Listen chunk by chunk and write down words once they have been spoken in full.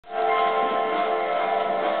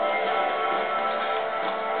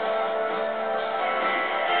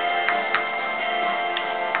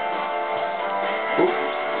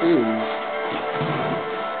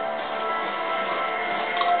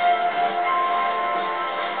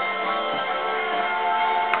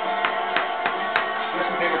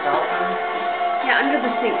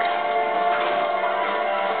think?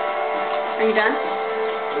 Are you done?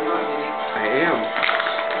 I am.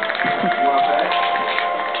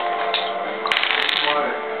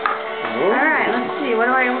 Alright, let's see. What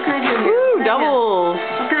can I do here? Woo, doubles.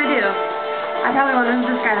 What can I do? I probably want to move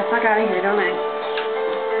this guy the fuck out of here, don't I?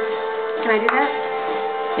 Can I do that?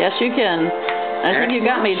 Yes, you can. I think you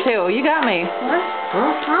got me too. You got me. What?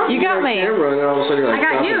 Huh? You got me. Camera, and then all of a sudden you're like,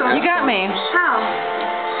 I got you. You got me.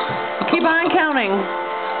 How? Keep on counting.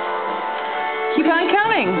 Keep on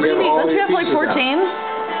counting. What do you mean? Don't you have like 14?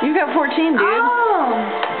 You've got 14, dude.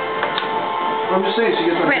 Oh! I'm just saying, she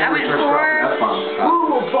gets my Wait, I went 4.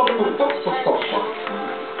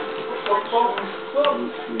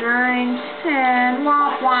 Nine, 10.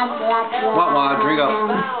 Wah, wah, wah, wah. Wah, wah, drink up.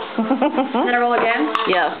 Then I roll again?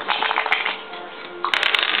 Yes.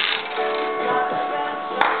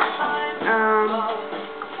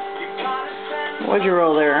 What'd you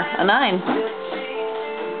roll there? A 9. 9.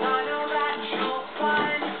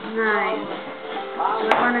 Do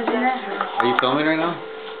I want to do that? Are you filming right now?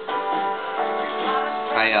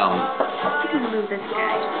 I'm gonna move this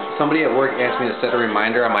guy. Somebody at work asked me to set a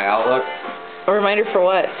reminder on my Outlook A reminder for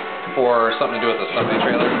what? for something to do with the Sunday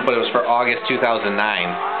trailer, but it was for August 2009.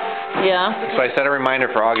 Yeah. So I set a reminder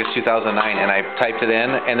for August 2009, and I typed it in,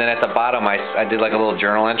 and then at the bottom I did like a little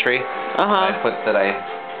journal entry. I put that I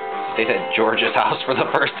stayed at George's house for the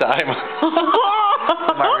first time.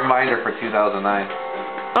 My reminder for 2009.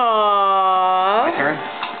 Aww. My turn?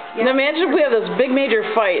 Now imagine if we have this big major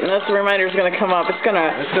fight and this reminder's gonna come up. It's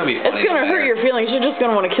gonna be funny. It's gonna hurt your feelings. You're just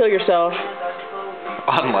gonna want to kill yourself.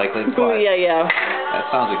 Unlikely, but Ooh, yeah.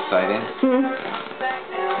 That sounds exciting.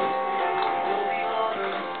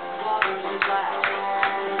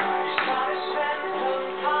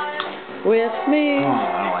 With me. Oh,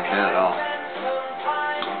 I don't like that at all.